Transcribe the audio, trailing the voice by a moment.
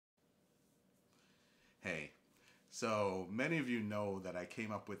Hey, so many of you know that I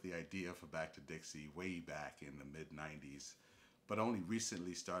came up with the idea for Back to Dixie way back in the mid 90s, but only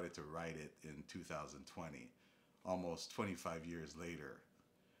recently started to write it in 2020, almost 25 years later.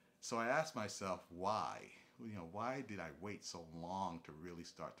 So I asked myself, why? Why did I wait so long to really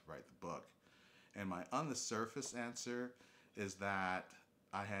start to write the book? And my on the surface answer is that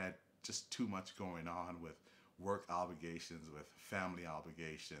I had just too much going on with work obligations, with family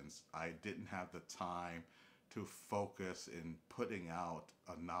obligations. I didn't have the time to focus in putting out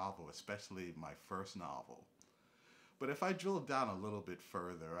a novel, especially my first novel. But if I drill down a little bit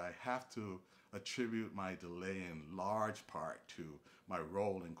further, I have to attribute my delay in large part to my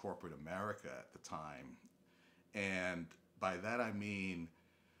role in corporate America at the time. And by that I mean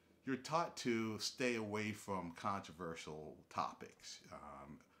you're taught to stay away from controversial topics,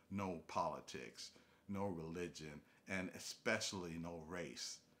 no politics, no religion, and especially no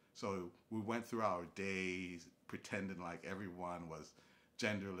race. So we went through our days pretending like everyone was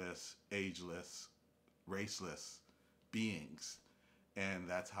genderless, ageless, raceless beings, and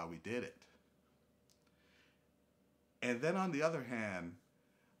that's how we did it. And then on the other hand,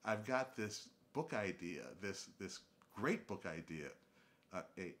 I've got this book idea, this great book idea,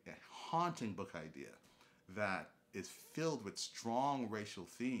 a haunting book idea that is filled with strong racial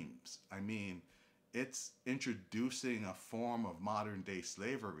themes. I mean, it's introducing a form of modern day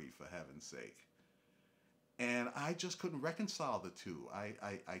slavery, for heaven's sake. And I just couldn't reconcile the two.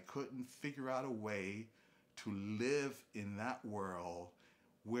 I couldn't figure out a way to live in that world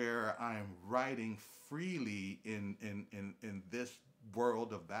where I'm writing freely in this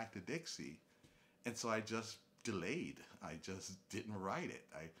world of Back to Dixie. And so I just delayed. I just didn't write it.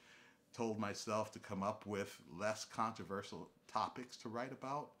 I told myself to come up with less controversial topics to write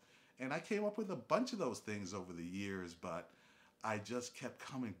about. And I came up with a bunch of those things over the years, but I just kept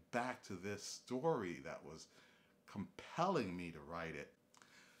coming back to this story that was compelling me to write it.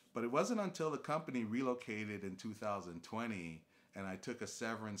 But it wasn't until the company relocated in 2020 and I took a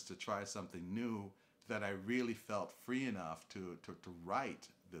severance to try something new that I really felt free enough to write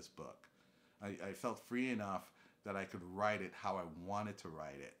this book. I felt free enough that I could write it how I wanted to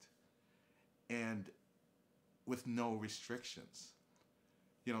write it, and with no restrictions.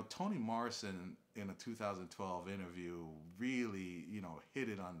 Toni Morrison in a 2012 interview really, hit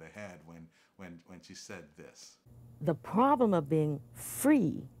it on the head when she said this. The problem of being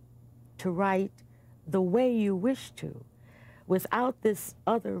free to write the way you wish to without this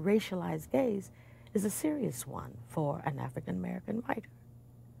other racialized gaze is a serious one for an African American writer.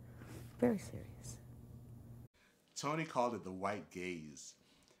 Very serious. Toni called it the white gaze,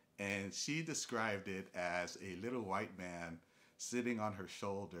 and she described it as a little white man sitting on her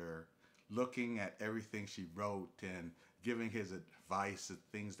shoulder, looking at everything she wrote and giving his advice of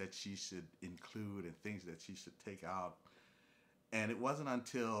things that she should include and things that she should take out. And it wasn't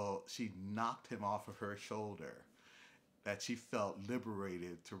until she knocked him off of her shoulder that she felt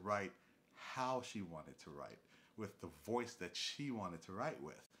liberated to write how she wanted to write, with the voice that she wanted to write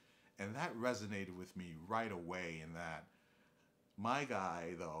with. And that resonated with me right away, in that my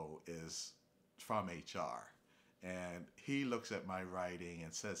guy, though, is from HR. And he looks at my writing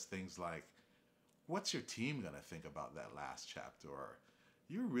and says things like, what's your team going to think about that last chapter? Or,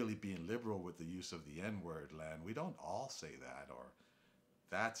 you're really being liberal with the use of the N-word, Len. We don't all say that. Or,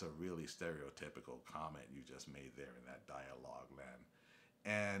 that's a really stereotypical comment you just made there in that dialogue, Len.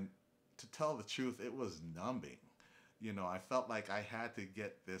 And to tell the truth, it was numbing. I felt like I had to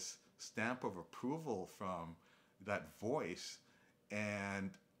get this stamp of approval from that voice.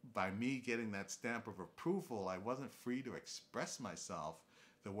 And by me getting that stamp of approval, I wasn't free to express myself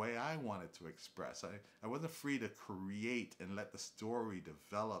the way I wanted to express. I wasn't free to create and let the story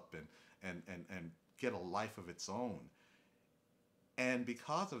develop and get a life of its own. And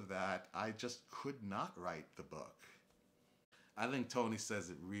because of that, I just could not write the book. I think Toni says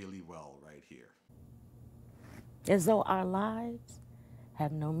it really well right here. As though our lives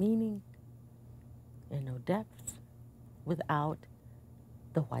have no meaning and no depth without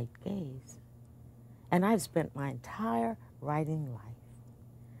the white gaze. And I've spent my entire writing life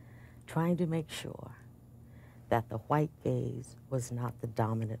trying to make sure that the white gaze was not the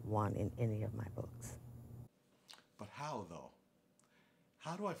dominant one in any of my books. But how, though?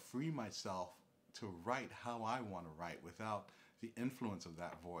 How do I free myself to write how I want to write without the influence of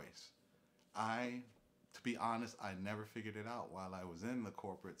that voice? To be honest, I never figured it out while I was in the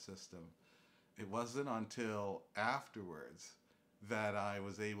corporate system. It wasn't until afterwards that I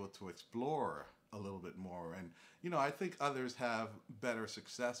was able to explore a little bit more. And, I think others have better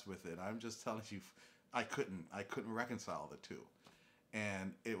success with it. I'm just telling you, I couldn't reconcile the two.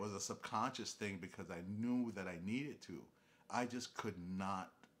 And it was a subconscious thing because I knew that I needed to. I just could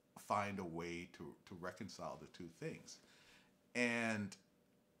not find a way to reconcile the two things. And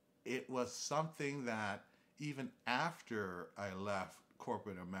it was something that even after I left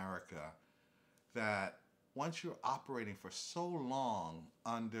corporate America, that once you're operating for so long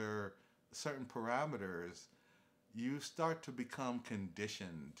under certain parameters, you start to become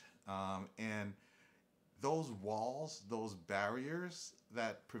conditioned. And those walls, those barriers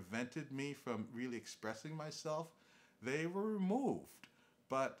that prevented me from really expressing myself, they were removed.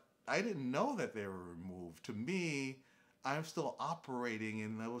 But I didn't know that they were removed. To me, I'm still operating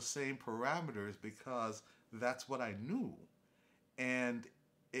in those same parameters because that's what I knew. And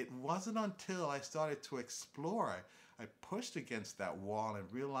it wasn't until I started to explore, I pushed against that wall and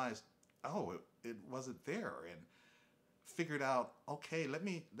realized, oh, it wasn't there. And figured out, okay, let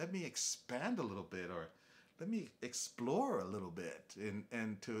me expand a little bit, or let me explore a little bit,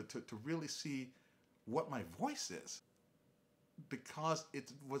 and to really see what my voice is. Because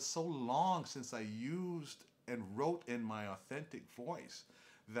it was so long since I used and wrote in my authentic voice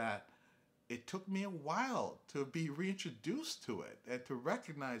that it took me a while to be reintroduced to it and to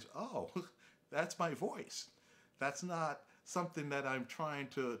recognize, oh, that's my voice. That's not something that I'm trying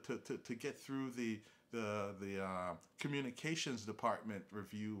to get through the communications department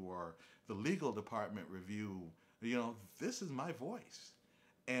review or the legal department review. You know, this is my voice.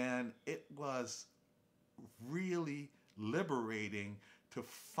 And it was really liberating to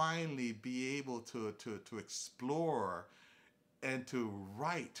finally be able to explore and to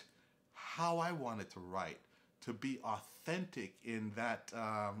write how I wanted to write, to be authentic in that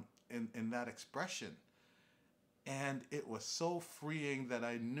in that expression. And it was so freeing that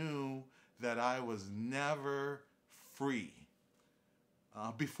I knew that I was never free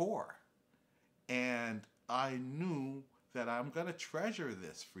before. And I knew that I'm going to treasure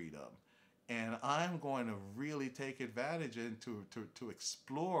this freedom. And I'm going to really take advantage and to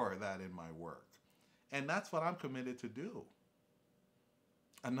explore that in my work. And that's what I'm committed to do.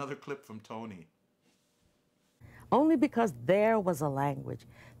 Another clip from Toni. Only because there was a language,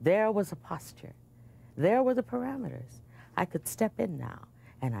 there was a posture, there were the parameters. I could step in now,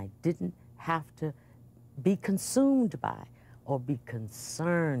 and I didn't have to be consumed by or be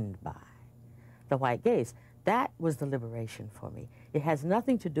concerned by the white gaze. That was the liberation for me. It has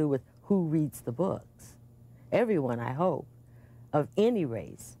nothing to do with who reads the books. Everyone, I hope, of any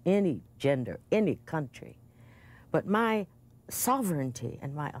race, any gender, any country. But my sovereignty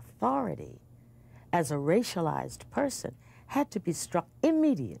and my authority as a racialized person had to be struck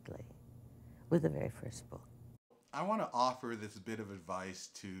immediately with the very first book. I want to offer this bit of advice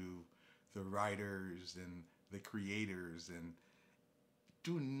to the writers and the creators, and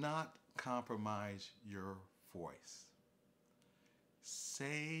do not compromise your voice.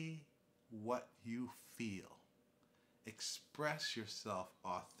 Say what you feel. Express yourself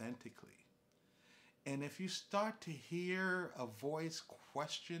authentically. And if you start to hear a voice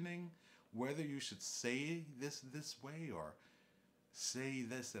questioning whether you should say this way or say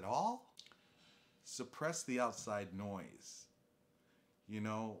this at all, suppress the outside noise. You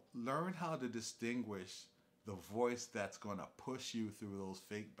know, learn how to distinguish the voice that's going to push you through those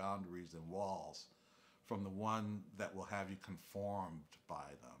fake boundaries and walls from the one that will have you conformed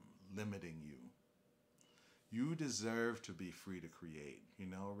by them, limiting you. You deserve to be free to create. You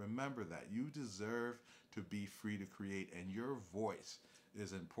know, remember that. You deserve to be free to create, and your voice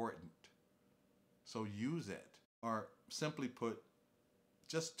is important. So use it. Or simply put,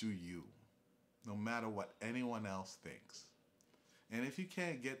 just do you, no matter what anyone else thinks. And if you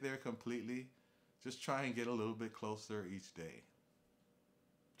can't get there completely, just try and get a little bit closer each day.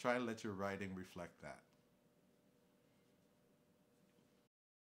 Try to let your writing reflect that.